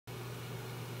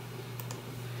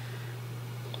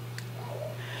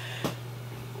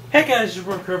Hey guys,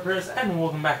 your Creepers, and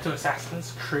welcome back to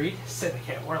Assassin's Creed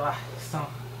Syndicate. Where last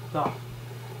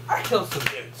I killed some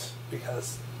dudes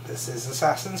because this is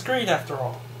Assassin's Creed after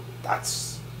all.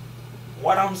 That's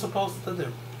what I'm supposed to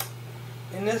do.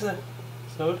 In this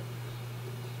episode,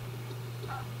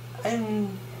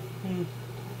 I'm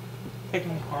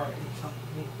taking part in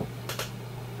something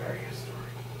very historic.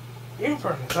 Even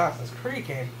for an Assassin's Creed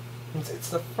game, it's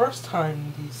the first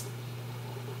time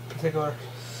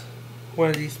one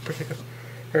of these particular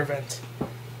events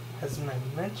has been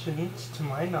mentioned, to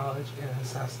my knowledge, in an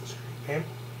Assassin's Creed game.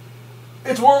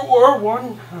 It's World War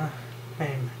One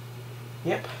name.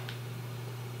 Yep.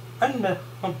 And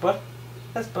but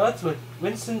that's buds with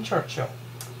Winston Churchill.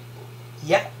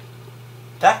 Yep.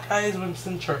 That guy is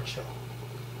Winston Churchill.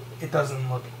 It doesn't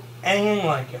look anything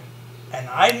like him. And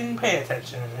I didn't pay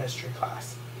attention in history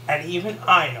class. And even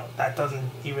I know that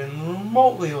doesn't even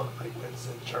remotely look like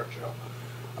Winston Churchill.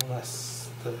 Unless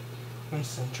the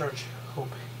Winston Churchill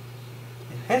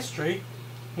in history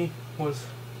he was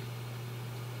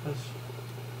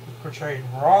portrayed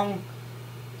wrong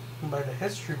by the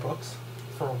history books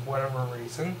for whatever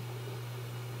reason.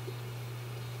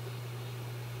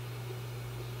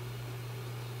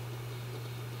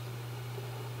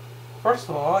 First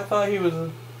of all, I thought he was a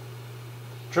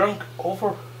drunk,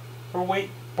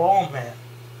 overweight ball man.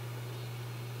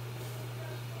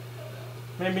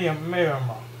 Maybe I'm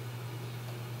wrong.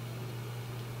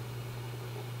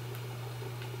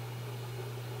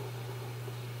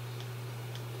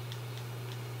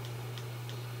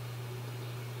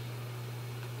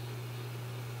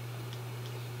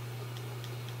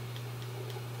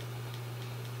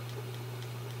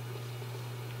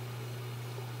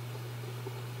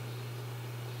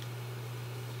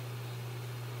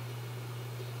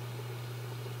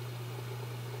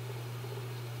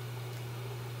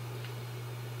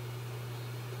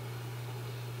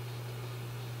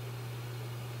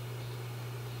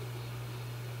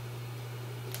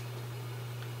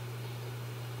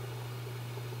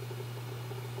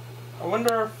 I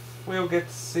wonder if we'll get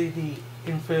to see the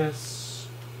infamous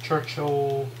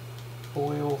Churchill "We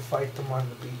will fight them on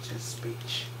the beaches"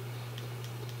 speech.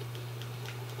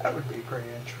 That would be pretty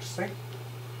interesting.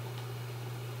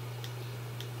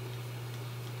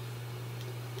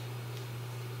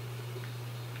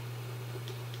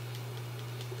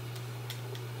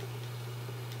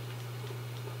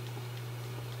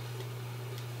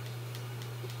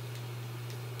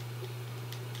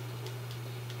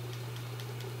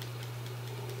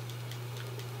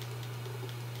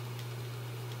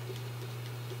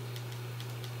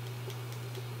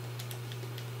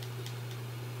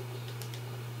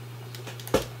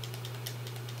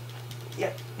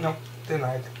 Yep, no,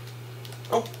 denied.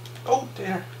 Oh,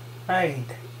 denied.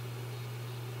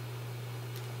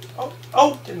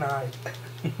 Oh, denied.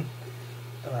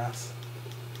 Dumbass.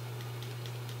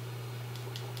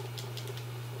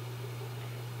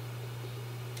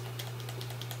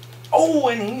 Oh,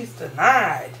 and he's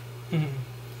denied.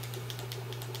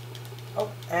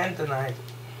 Oh, and denied.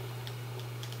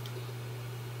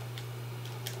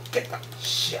 Get the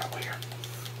shit out of here.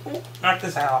 Ooh, knock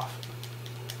this hat off.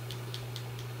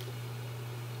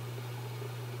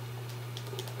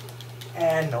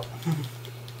 And no.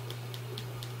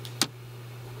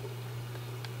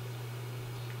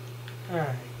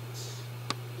 Alright.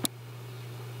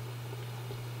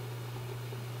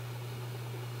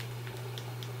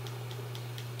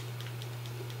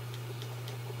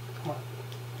 Come on.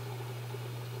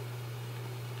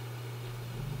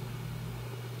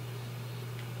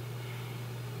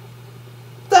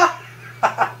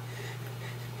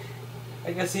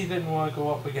 I guess he didn't want to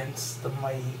go up against the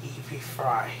mighty Evie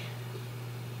Fry.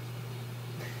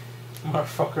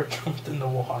 Motherfucker jumped in the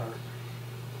water.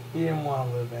 He didn't want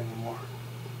to live anymore.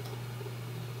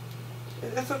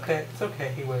 It's okay. It's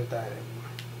okay. He would have died anyway.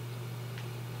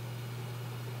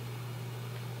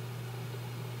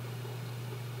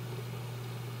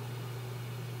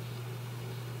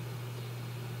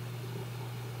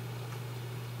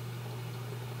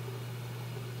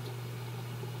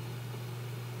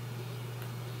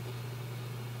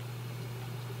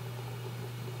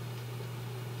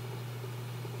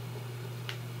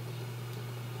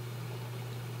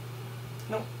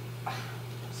 No.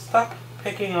 Stop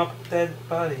picking up dead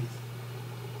bodies.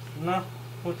 No.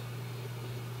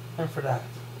 Time for that.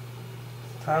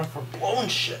 It's time for blowing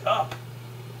shit up.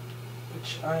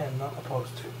 Which I am not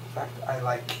opposed to. In fact, I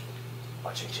like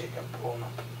watching shit get blown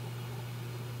up.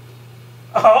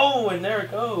 Oh, and there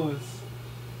it goes.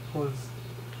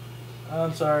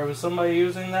 I'm sorry, was somebody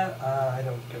using that? I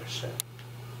don't give a shit.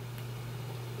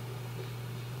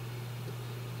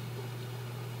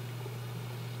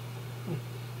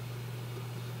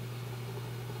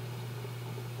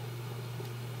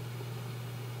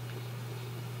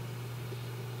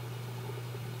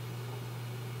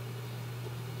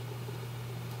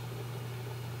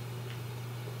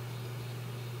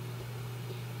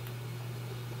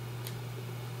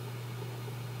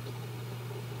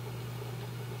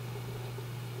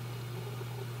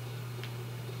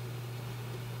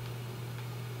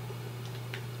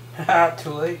 Too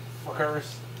late,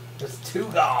 fuckers. There's two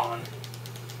gone.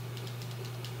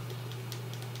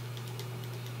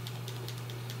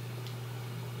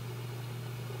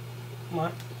 Come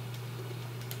on.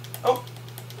 Oh!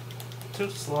 Too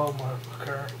slow,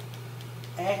 motherfucker.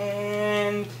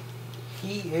 And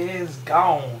he is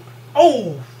gone.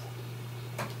 Oh!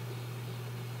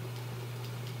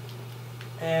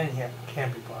 And yeah,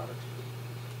 can't be bothered.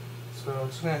 So I'm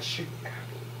just gonna shoot you.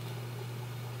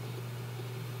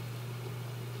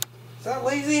 Is that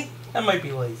lazy? That might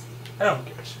be lazy. I don't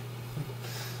give a shit.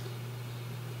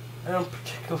 I don't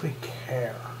particularly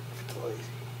care if it's lazy.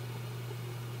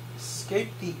 Escape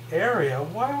the area?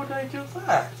 Why would I do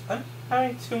that? I'm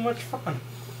having too much fun.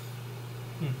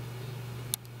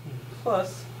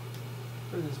 Plus,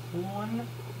 there's one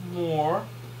more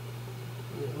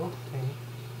little thing.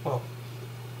 Well,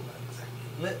 not exactly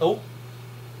little.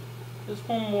 There's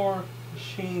one more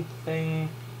machine thing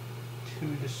to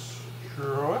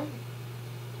destroy.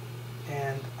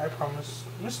 And I promised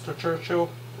Mr. Churchill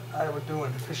I would do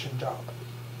an efficient job.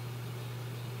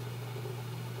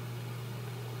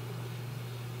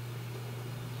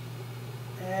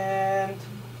 And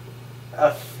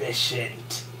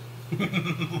efficient.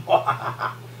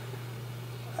 I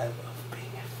love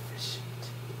being efficient.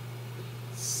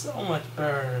 So much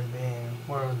better than being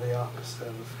more the opposite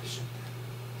of efficient.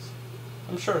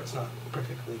 I'm sure it's not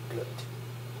particularly good.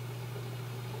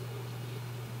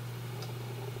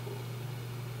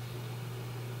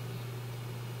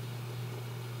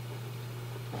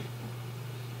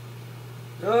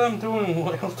 I'm doing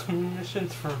loyalty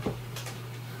missions for...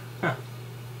 Huh.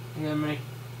 You get me?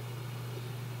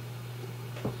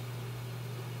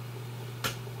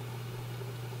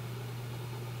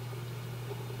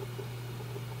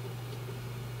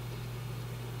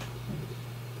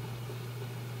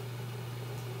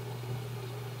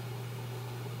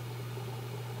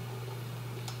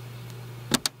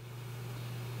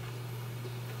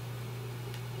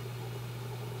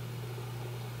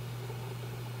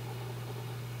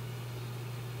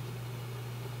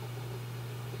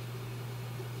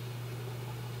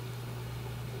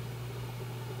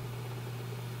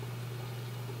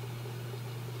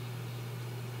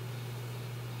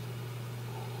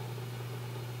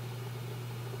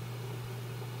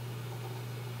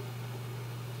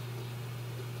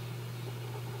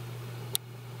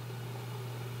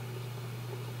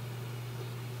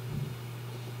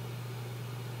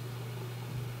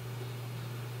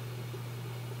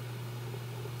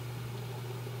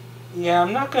 Yeah,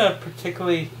 I'm not gonna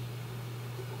particularly,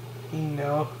 I'm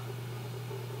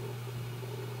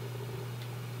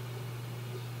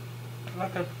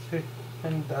not gonna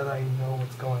pretend that I know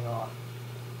what's going on.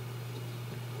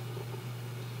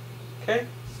 Okay,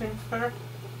 seems fair?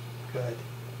 Good.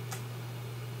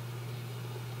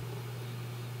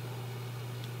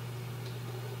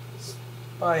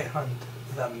 Spy hunt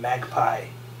the magpie.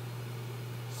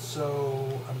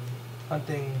 So, I'm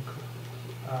hunting,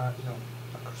 no.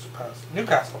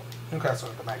 Newcastle. Newcastle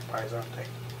are the magpies, aren't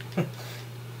they?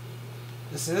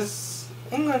 This is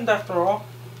England after all.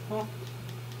 Well,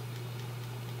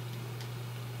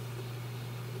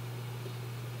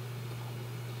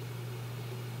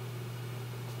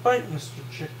 despite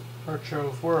Mr.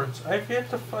 Churchill's words, I've yet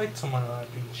to fight someone on a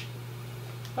beach.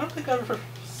 I don't think I've ever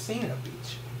seen a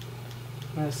beach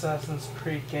in an Assassin's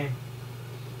Creed game.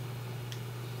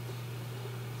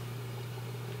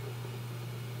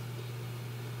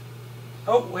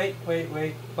 Oh, wait.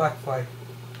 Black flag.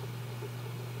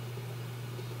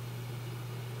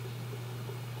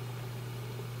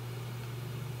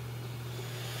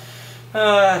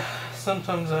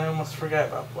 Sometimes I almost forget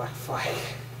about black flag.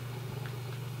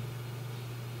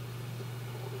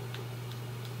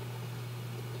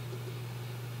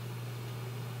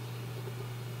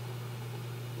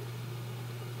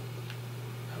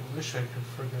 I wish I could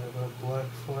forget about black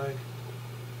flag.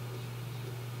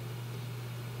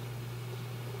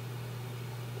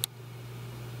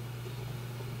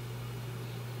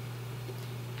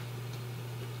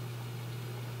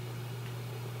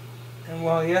 And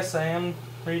while yes, I am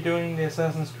redoing the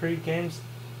Assassin's Creed games,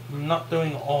 I'm not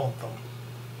doing all of them.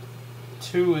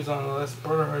 2 is on the list,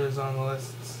 Brotherhood is on the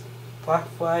list, Black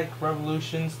Flag,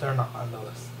 Revolutions, they're not on the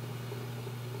list.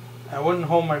 I wouldn't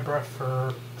hold my breath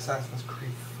for Assassin's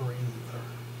Creed 3 either.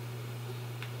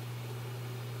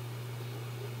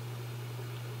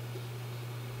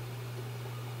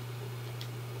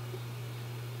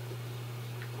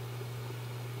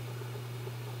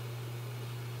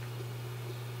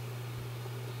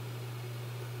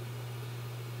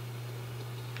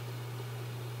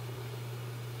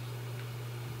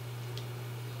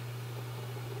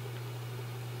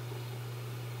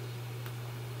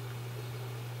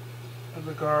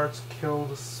 the guards kill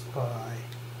the spy.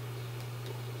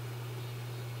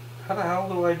 How the hell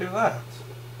do I do that?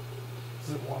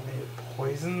 Does it want me to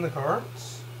poison the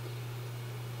guards?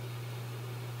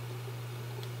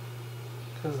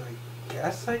 Because I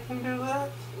guess I can do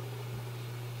that?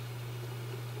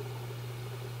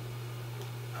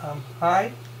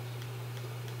 Hi?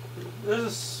 There's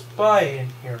a spy in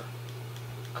here.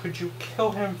 Could you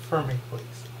kill him for me,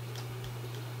 please?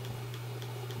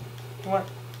 What?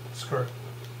 Screw it.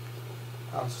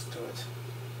 I'll just do it.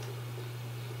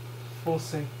 Full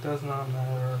sync does not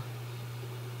matter.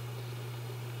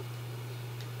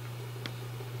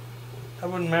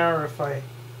 That wouldn't matter if I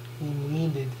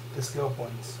needed the skill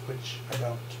points, which I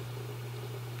don't.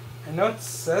 I know it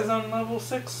says on level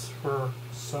 6 for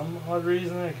some odd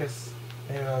reason. I guess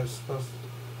maybe I was supposed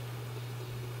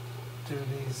to do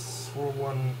these World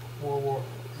War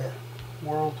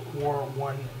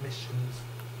One missions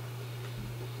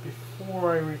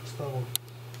before I reach level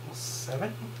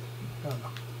 7? I don't know.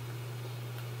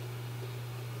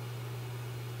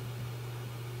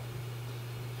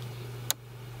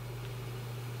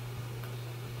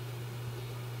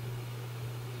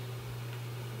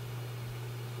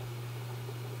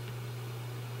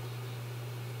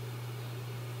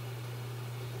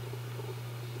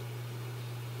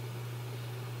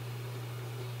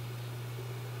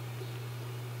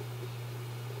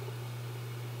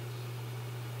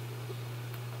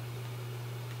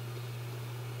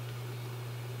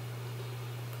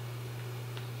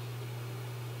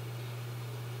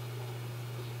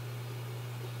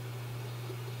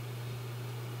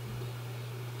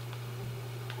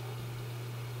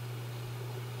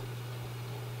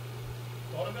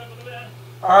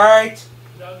 Alright.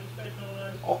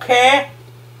 Okay.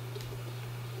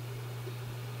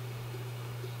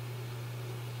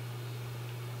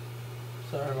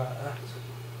 Sorry about that.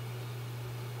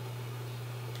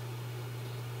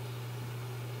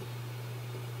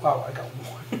 Wow, I got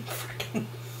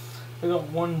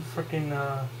one freaking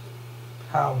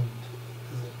pound,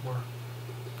 as it were.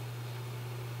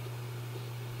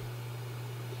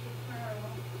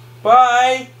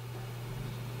 Bye!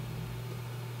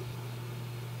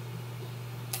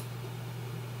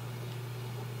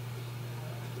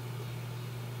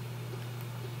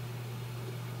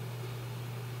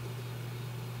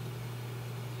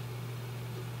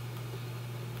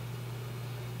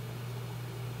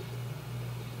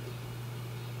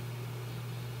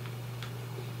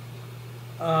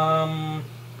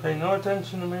 Pay no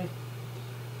attention to me.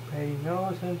 Pay no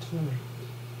attention to me.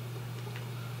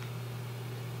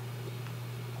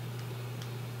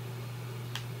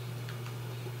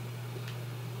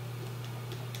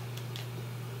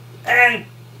 And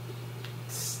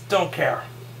don't care.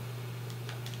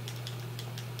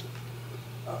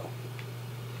 Oh.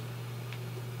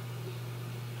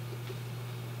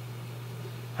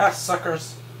 Ha,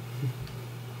 suckers.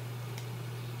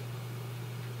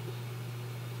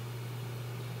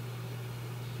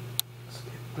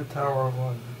 The Tower of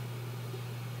London.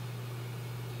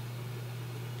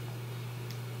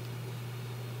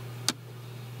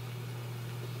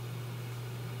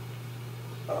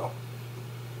 Oh.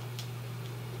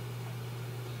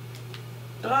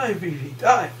 Dive, Evie,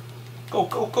 dive! Go,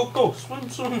 go, go, go! Swim,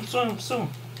 swim, swim, swim!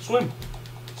 Swim!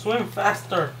 Swim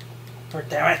faster! Oh,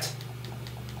 damn it!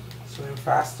 Swim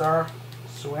faster!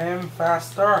 Swim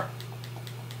faster!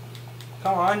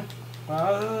 Come on!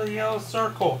 The yellow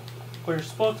circle! We're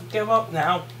supposed to give up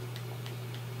now.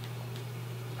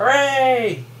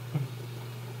 Hooray!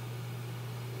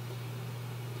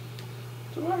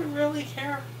 Do I really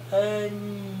care? No.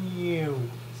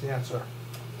 Is the answer.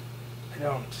 I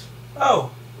don't.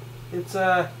 Oh! It's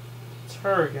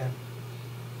her again.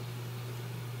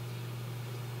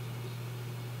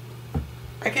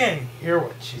 I can't hear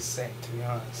what she's saying, to be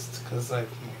honest, because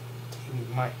I've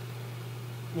my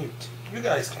mute. You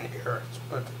guys can hear it,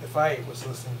 but if I was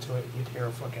listening to it, you'd hear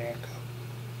a fucking echo.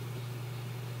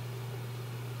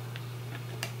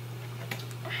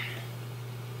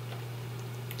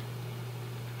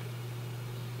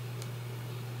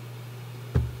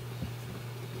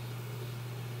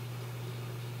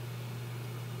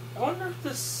 I wonder if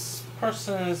this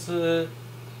person is a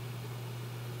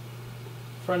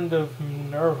friend of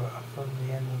Minerva from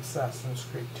the end of Assassin's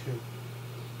Creed 2.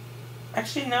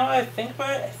 Actually, now I think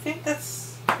about it, I think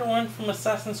that's the one from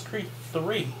Assassin's Creed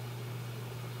 3.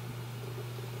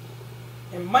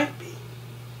 It might be.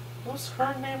 What was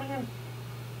her name again?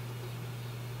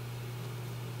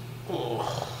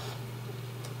 Ugh.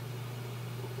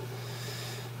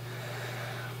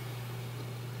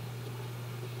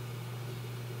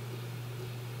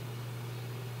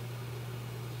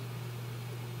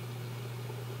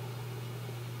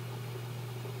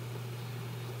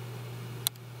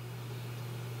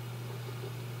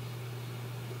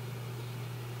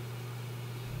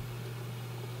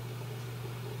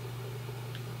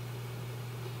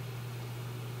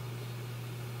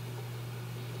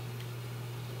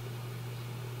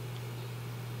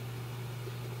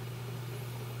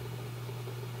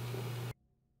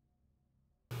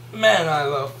 Man, I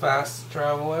love fast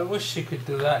travel. I wish you could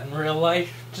do that in real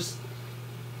life. Just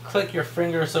click your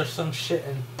fingers or some shit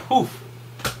and poof,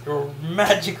 you're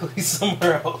magically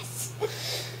somewhere else.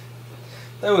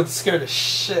 That would scare the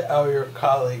shit out of your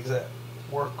colleagues at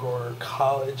work or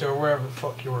college or wherever the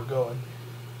fuck you were going.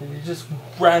 And you just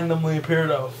randomly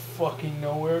appeared out of fucking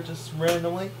nowhere, just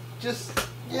randomly. Just,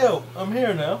 yo, I'm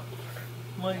here now.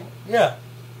 I'm like, yeah,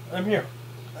 I'm here.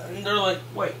 And they're like,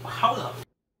 wait, how the f***?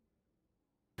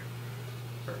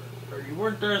 Or you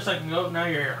weren't there a second ago, now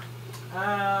you're here.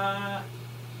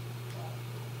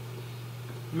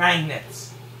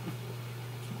 Magnets.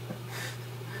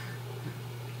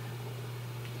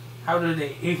 How do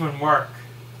they even work?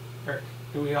 Or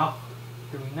do we know?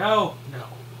 No. Do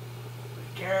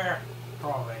we care?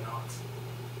 Probably not.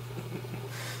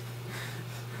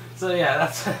 So yeah,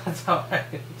 that's how I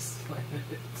explain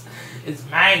it. It's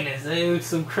magnets. They do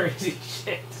some crazy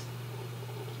shit.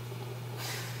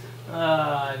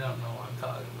 I don't know what I'm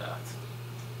talking about.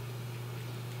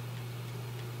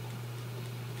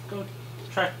 Go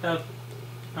check out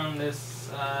on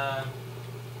this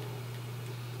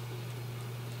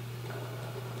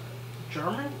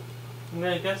German?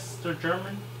 I guess they're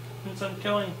German. Since I'm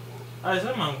killing, I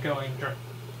assume I'm killing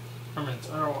Germans.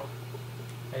 Or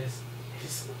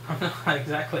I'm not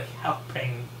exactly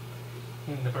helping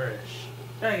the British.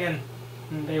 Then again,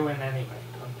 they win anyway,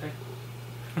 don't they?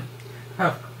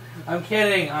 I'm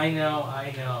kidding. I know.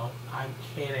 I'm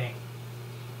kidding.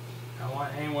 I don't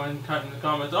want anyone typing in the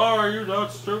comments, oh, are you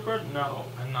that stupid? No,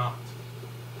 I'm not.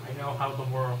 I know how the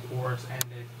world wars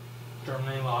ended.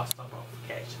 Germany lost on both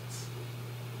occasions.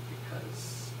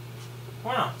 Because,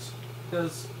 why not?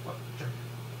 Because, what, Germany?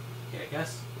 Yeah, I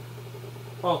guess.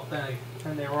 Well, then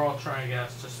they were all trying to get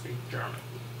us to speak German.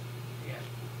 Yeah,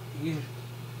 you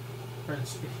heard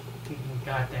speaking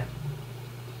goddamn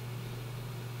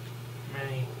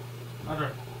many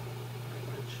other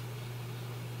language.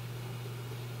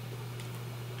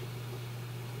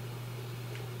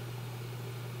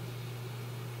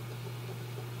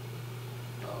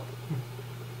 Oh.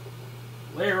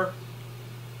 Later.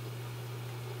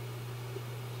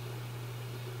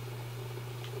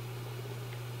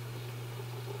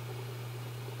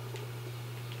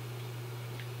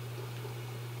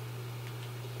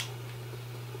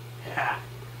 Yeah.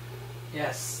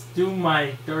 Yes, do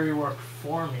my dirty work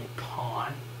for me,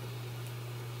 pawn.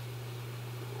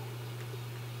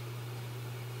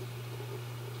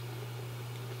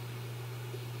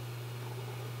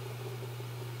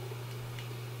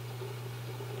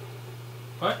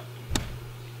 What?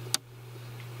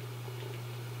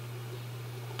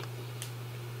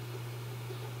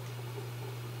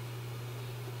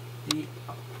 The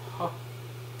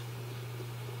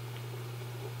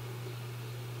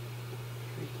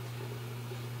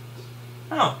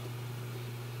Oh.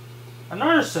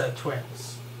 Another set of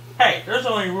twins. Hey, there's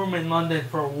only room in London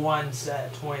for one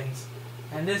set of twins.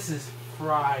 And this is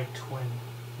Fry Twin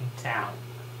in town.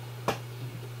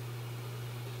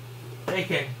 They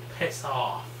can piss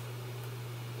off.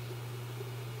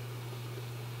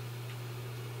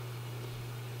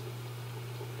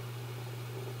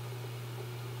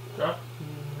 Drop the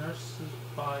nurse's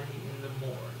body in the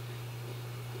morgue.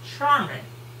 Charming.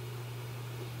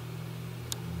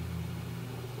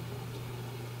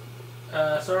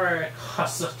 Sorry I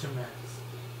caused such a mess.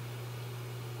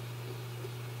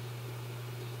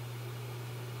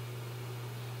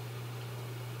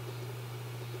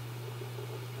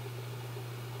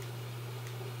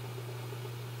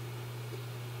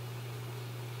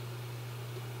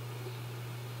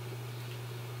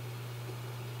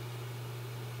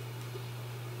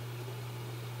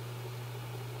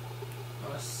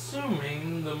 I'm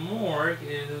assuming the morgue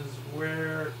is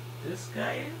where this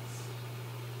guy is?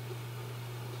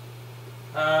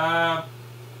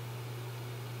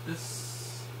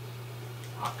 This...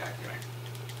 Oh, God damn it.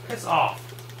 Piss off.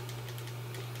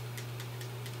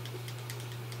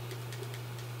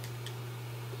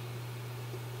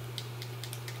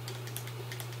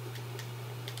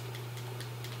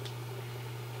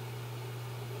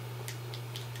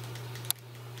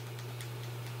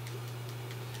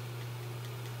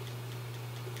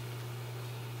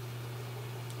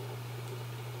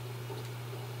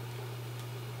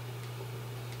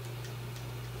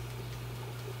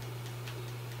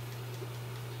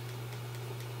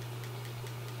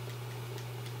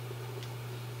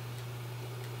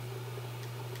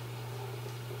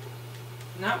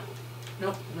 No.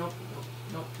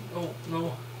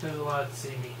 There's a lot to see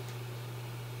me.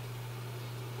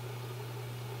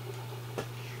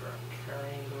 Sure,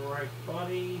 carrying the right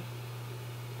body.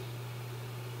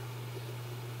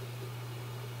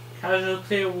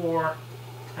 Casualty of war.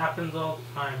 Happens all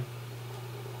the time.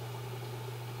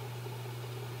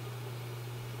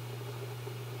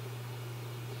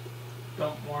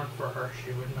 Don't mourn for her.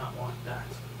 She would not want that.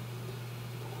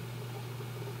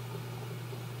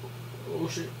 Oh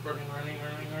shit. Running.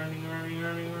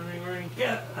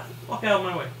 Get the fuck out of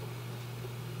my way.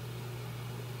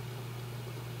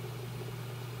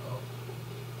 Oh.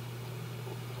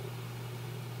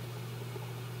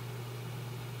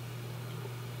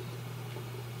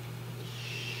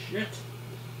 Shit.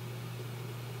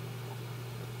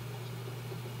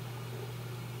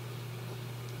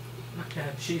 I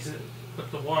can't cheese it with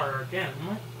the water again, am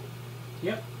I?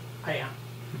 Yep, I am.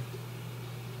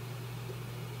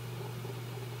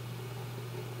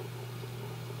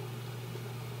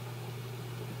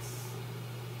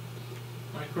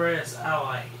 My greatest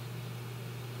ally,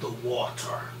 the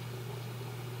water.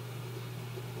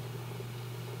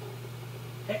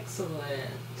 Excellent.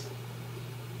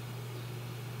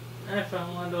 I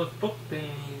found one of those book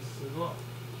thingies as well.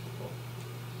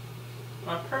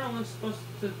 I'm apparently supposed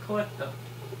to collect them.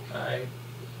 I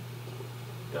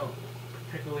don't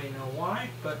particularly know why,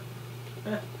 but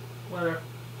whatever.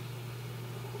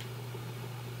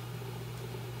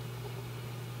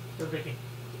 So Vicky,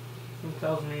 who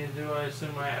tells me to do, I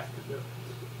assume I have to do it.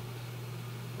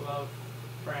 Love,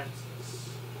 Francis.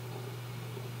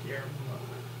 Dear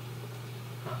mother.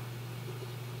 Huh.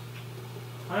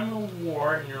 I'm a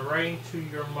war and you're writing to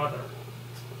your mother.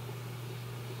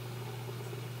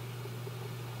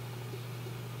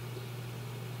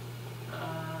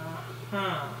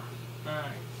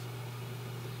 Nice.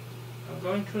 I'm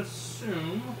going to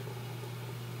assume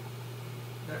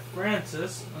that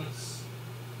Francis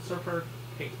suffered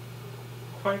a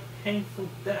quite painful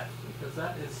death, because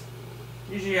that is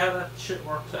usually how that shit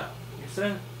works out. You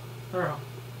send her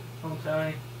home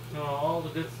telling you know all the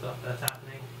good stuff that's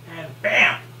happening, and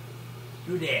BAM!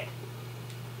 You dead.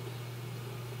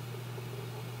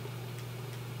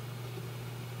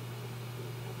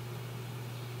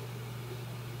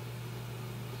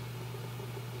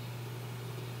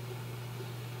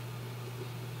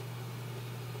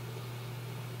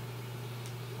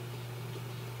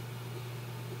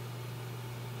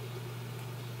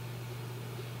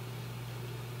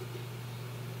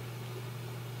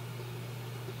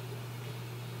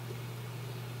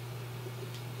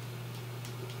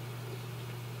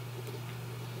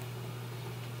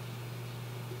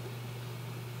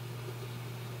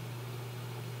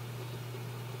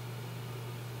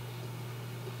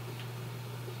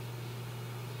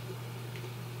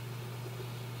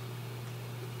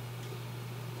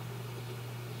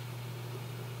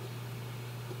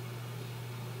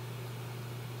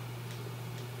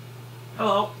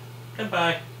 Hello.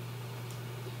 Goodbye.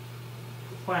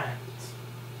 Plant.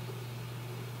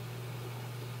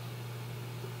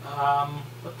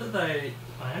 What did I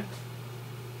plant?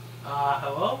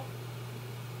 Hello?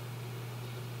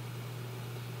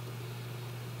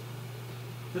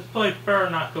 This place better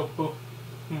not go boom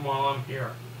while I'm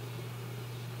here.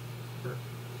 Or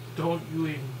don't you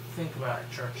even think about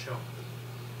it, Churchill.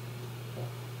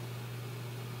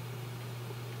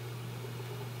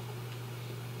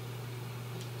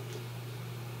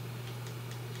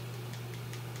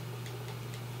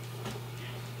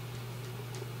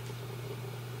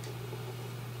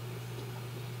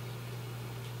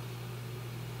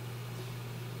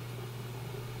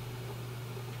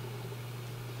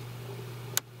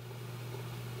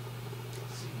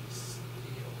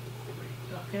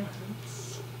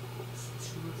 Documents.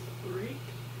 2 of 3.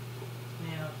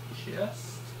 Now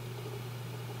just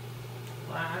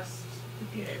last to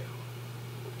go.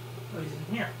 Oh, he's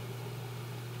in here.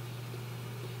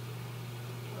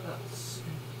 That's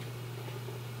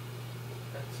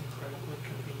incredibly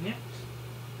convenient.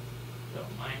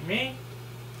 Don't mind me.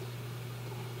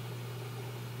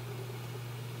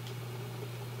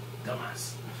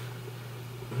 Dumbass.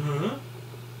 Huh?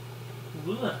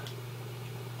 Ugh.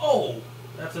 Oh!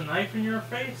 That's a knife in your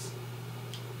face?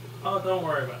 Oh, don't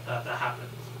worry about that. That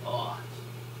happens a lot.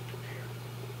 Here.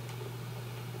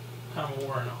 Time of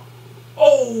war now.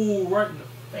 Oh! Right in the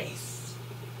face.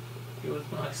 He was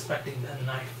not expecting the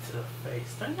knife to the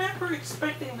face. They're never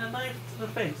expecting the knife to the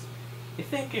face. You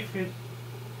think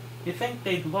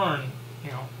they'd learn,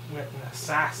 you know, with an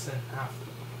assassin after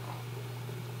them?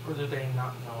 Or do they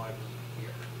not know I'm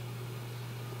here?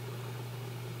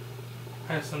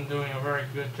 I guess I'm doing a very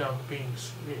good job of being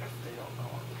sweet if they don't know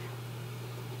I'm here.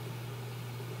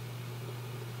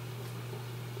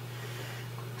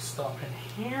 Stop in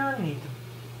here. Need to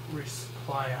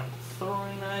resupply on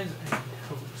throwing knives and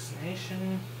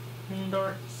hallucination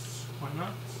darts. Why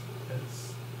not?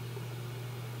 Because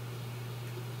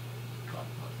God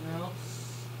knows.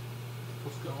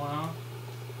 What's going on?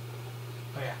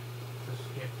 Oh yeah, just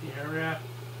get the area.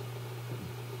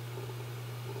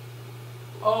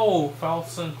 Oh,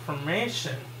 false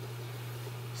information.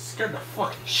 Scared the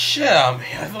fucking shit out of me.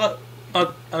 I thought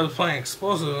I was playing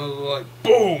explosive. I was like,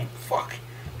 boom, fuck.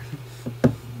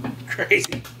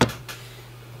 Crazy.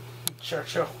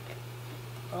 Churchill.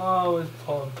 Always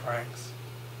pulling pranks.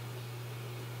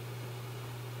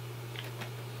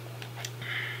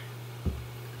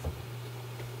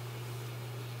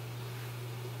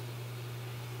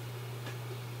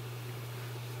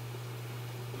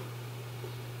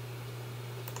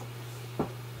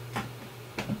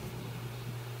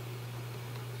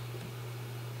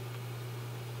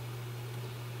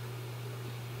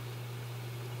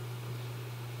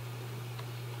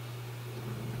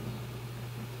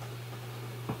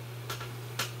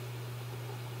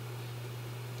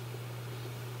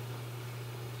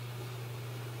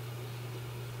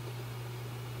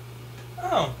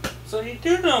 Oh, so you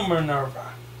do know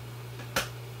Minerva.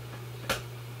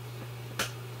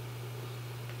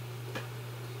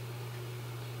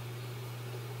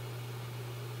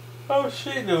 How's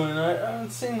she doing? I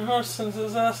haven't seen her since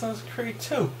Assassin's Creed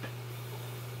 2.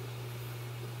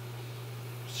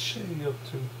 What's she up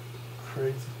to?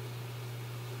 Crazy.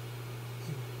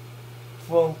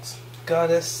 Vault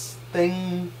goddess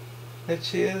thing that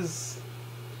she is.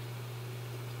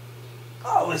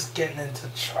 Always getting into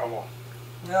trouble.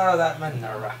 Oh, that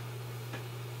Minerva.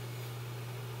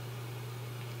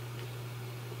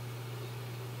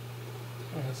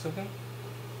 Wait a second.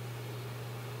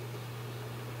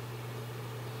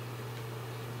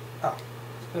 Oh, I was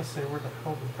gonna say, where the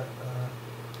hell did that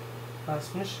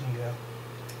last mission go?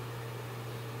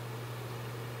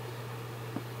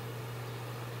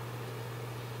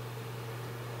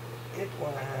 It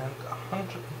went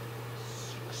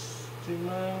 160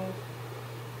 miles.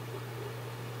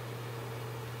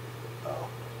 Oh.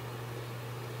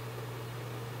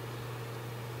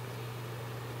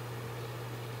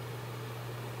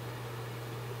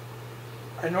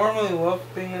 I normally love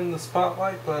being in the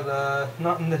spotlight, but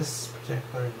not in this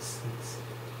particular instance.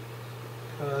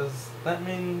 Because that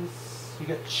means you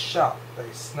get shot by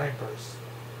snipers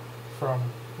from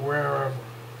wherever.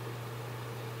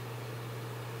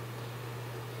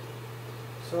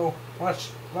 So much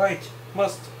light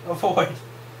must avoid.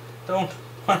 Don't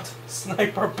want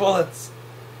sniper bullets.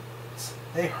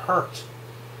 They hurt.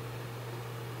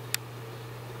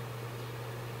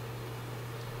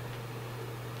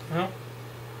 No?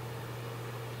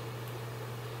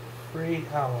 Free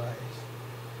allies.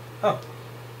 Oh.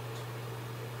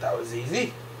 That was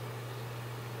easy.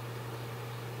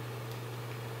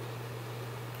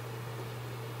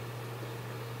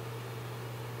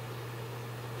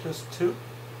 Just 2.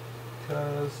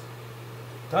 Because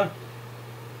done.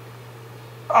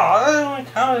 Oh, that only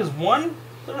count as 1?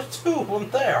 There was 2 of them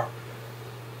there.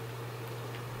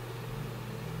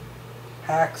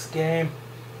 Hacks game.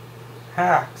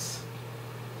 Hacks.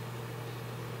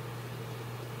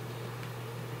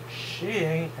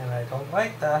 Cheating, and I don't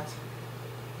like that.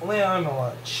 Only I'm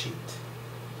allowed to cheat.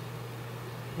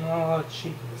 I'm not allowed to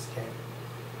cheat in this game.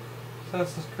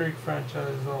 Assassin's Creed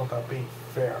franchise is all about being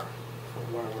fair, for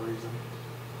whatever reason.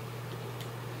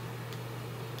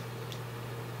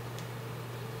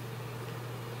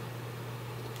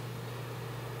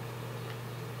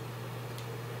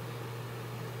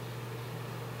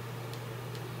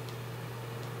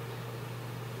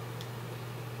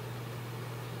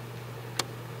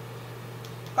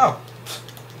 Oh,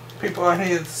 people I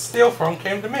needed to steal from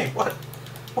came to me. What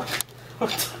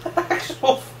the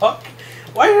actual fuck?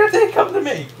 Why did they come to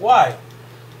me? Why?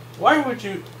 Why would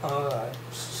you?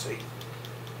 Let's see.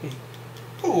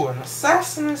 Ooh, an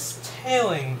assassin is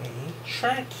tailing me,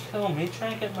 trying to kill me,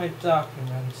 trying to get my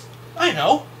documents. I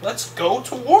know. Let's go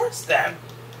towards them,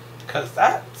 because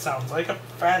that sounds like a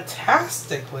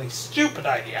fantastically stupid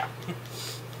idea.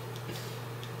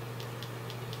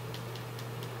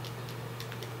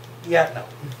 Yeah, no.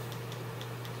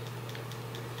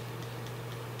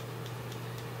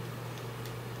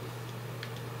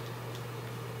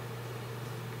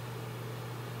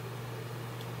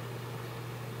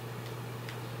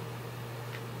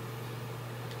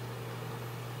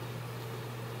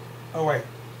 Oh, wait.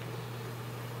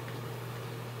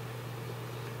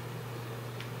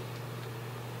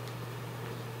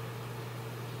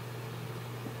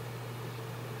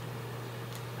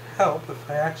 Help if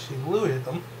I actually looted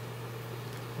them.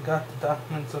 Got the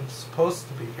documents I'm supposed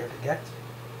to be here to get.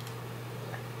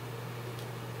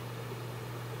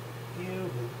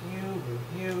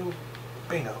 You.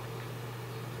 Bingo.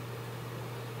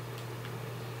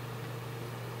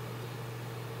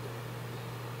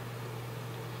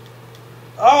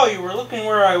 Oh, you were looking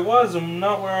where I was and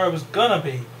not where I was gonna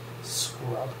be.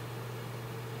 Scrub.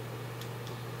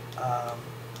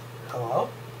 Hello?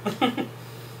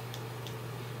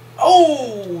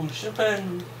 Oh! Should have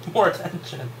been more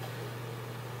attention.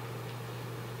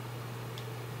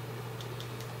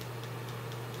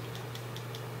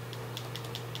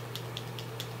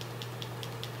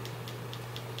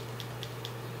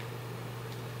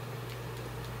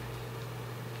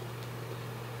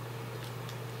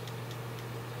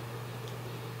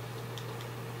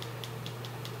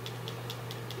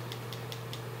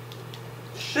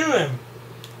 Shoot him!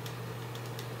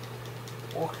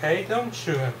 Okay, don't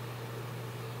shoot him.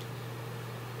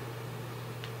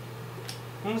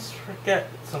 I just forget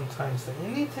sometimes that you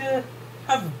need to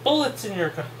have bullets in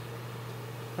your gun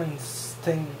and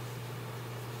sting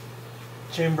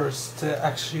chambers to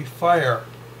actually fire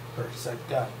for said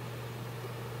gun.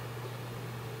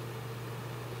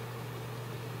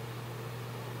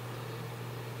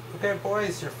 Okay,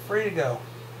 boys, you're free to go.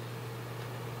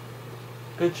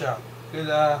 Good job.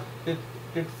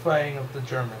 Good fighting of the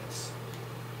Germans.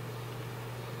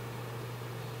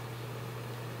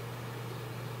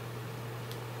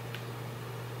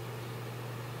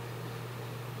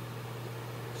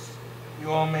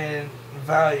 You all made an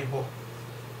invaluable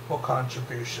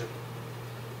contribution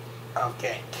of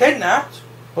getting kidnapped,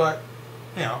 but,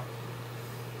 you know,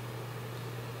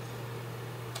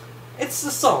 it's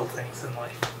the subtle things in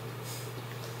life.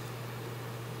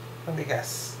 Let me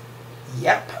guess.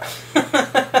 Yep.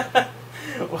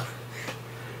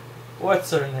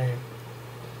 What's her name?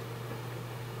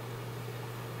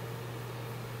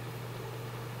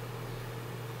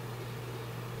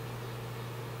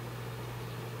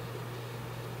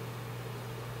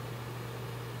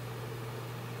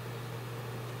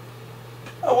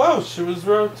 Oh wow, she was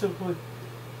relatively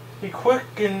quick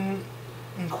and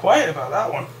quiet about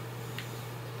that one.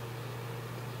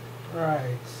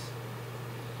 Right.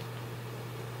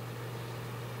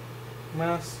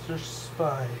 Master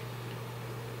Spy.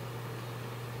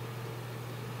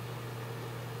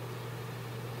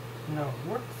 No,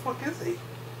 where the fuck is he?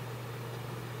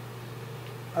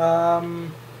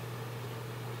 Would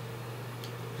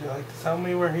you like to tell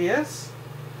me where he is?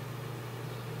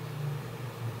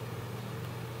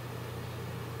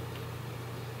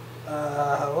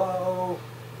 Hello?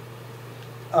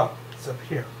 Oh, it's up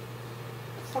here.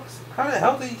 How the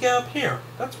hell did he get up here?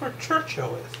 That's where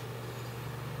Churchill is.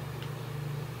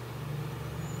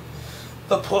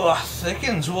 The plot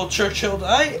thickens. Will Churchill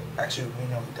die? Actually, we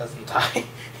know he doesn't die.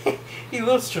 He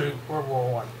lives through World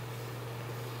War I.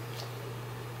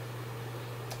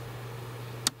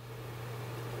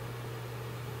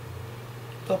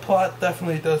 The plot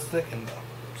definitely does thicken, though.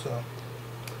 So,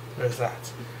 there's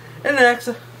that. And next,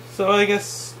 so I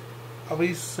guess I'll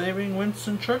be saving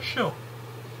Winston Churchill.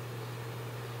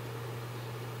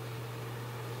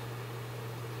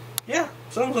 Yeah,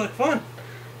 sounds like fun.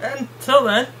 Until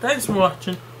then, thanks for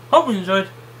watching. Hope you enjoyed.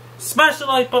 Smash the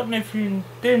like button if you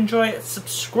did enjoy it.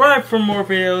 Subscribe for more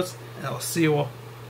videos. And I'll see you all